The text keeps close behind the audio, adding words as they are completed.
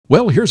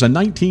Well, here's a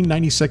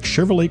 1996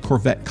 Chevrolet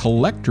Corvette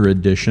Collector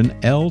Edition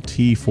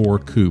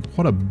LT4 Coupe.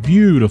 What a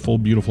beautiful,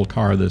 beautiful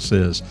car this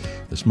is.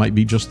 This might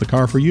be just the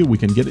car for you. We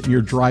can get it in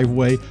your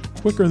driveway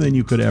quicker than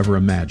you could ever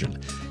imagine.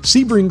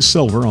 Sebring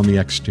Silver on the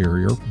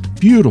exterior,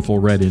 beautiful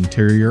red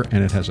interior,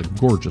 and it has a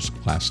gorgeous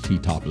Class T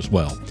top as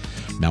well.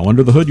 Now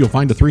under the hood, you'll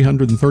find a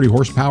 330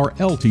 horsepower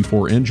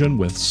LT4 engine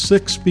with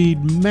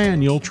 6-speed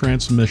manual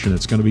transmission.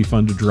 It's going to be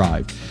fun to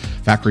drive.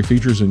 Factory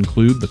features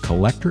include the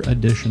Collector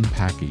Edition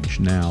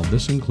package. Now,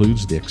 this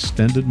includes the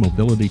extended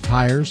mobility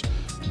tires,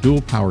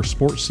 dual power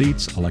sports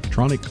seats,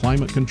 electronic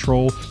climate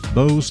control,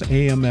 Bose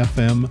AM,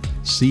 FM,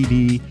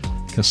 CD,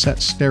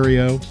 cassette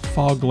stereo,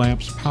 fog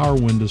lamps, power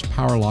windows,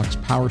 power locks,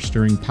 power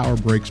steering, power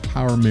brakes,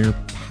 power mirror,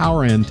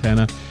 power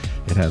antenna.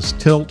 It has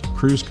tilt,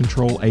 cruise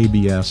control,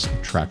 ABS,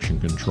 traction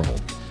control.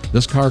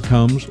 This car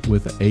comes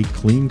with a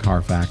clean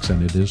Carfax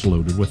and it is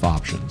loaded with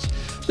options.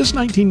 This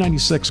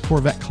 1996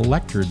 Corvette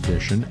Collector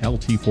Edition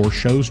LT4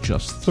 shows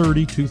just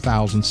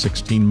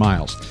 32,016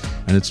 miles,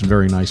 and it's in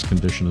very nice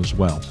condition as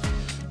well.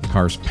 The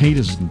car's paint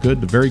is in good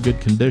to very good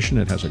condition.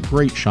 It has a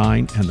great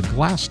shine, and the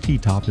glass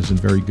T-top is in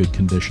very good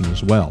condition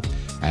as well,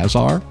 as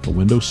are the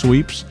window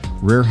sweeps,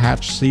 rear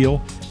hatch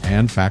seal,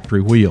 and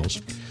factory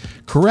wheels.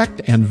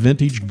 Correct and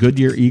vintage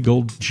Goodyear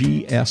Eagle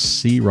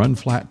GS-C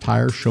run-flat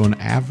tires show an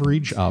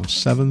average of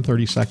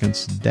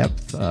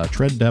 7/32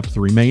 tread depth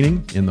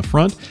remaining in the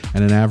front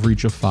and an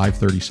average of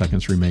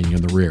 5/32 remaining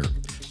in the rear.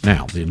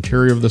 Now, the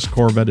interior of this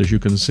Corvette, as you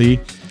can see,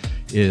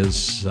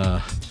 is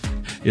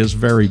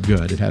very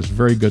good. It has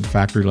very good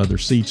factory leather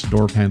seats,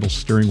 door handles,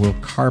 steering wheel,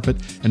 carpet,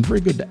 and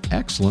very good to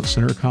excellent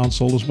center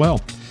console as well.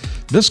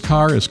 This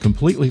car is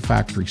completely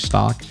factory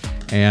stock,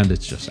 and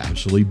it's just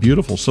absolutely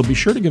beautiful. So be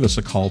sure to give us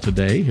a call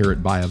today here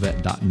at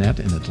buyavet.net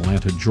in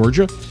Atlanta,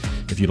 Georgia.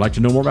 If you'd like to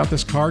know more about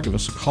this car, give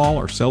us a call.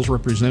 Our sales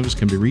representatives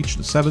can be reached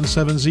at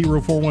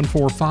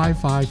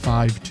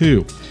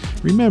 770-414-5552.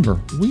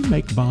 Remember, we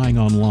make buying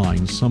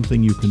online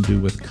something you can do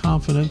with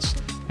confidence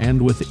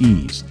and with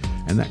ease.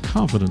 And that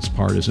confidence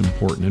part is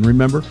important. And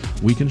remember,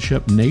 we can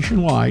ship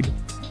nationwide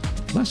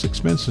less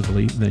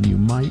expensively than you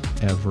might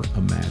ever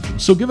imagine.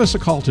 So give us a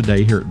call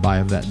today here at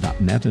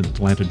buyavet.net in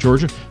Atlanta,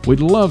 Georgia. We'd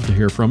love to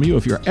hear from you.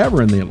 If you're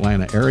ever in the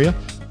Atlanta area,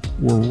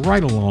 we're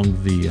right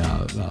along the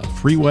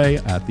freeway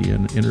at the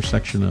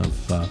intersection of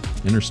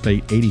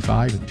Interstate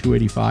 85 and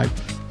 285.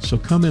 So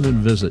come in and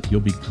visit.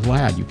 You'll be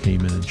glad you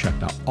came in and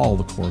checked out all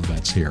the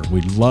Corvettes here.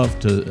 We'd love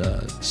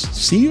to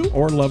see you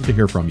or love to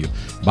hear from you.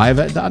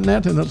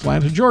 buyavet.net in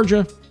Atlanta,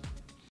 Georgia.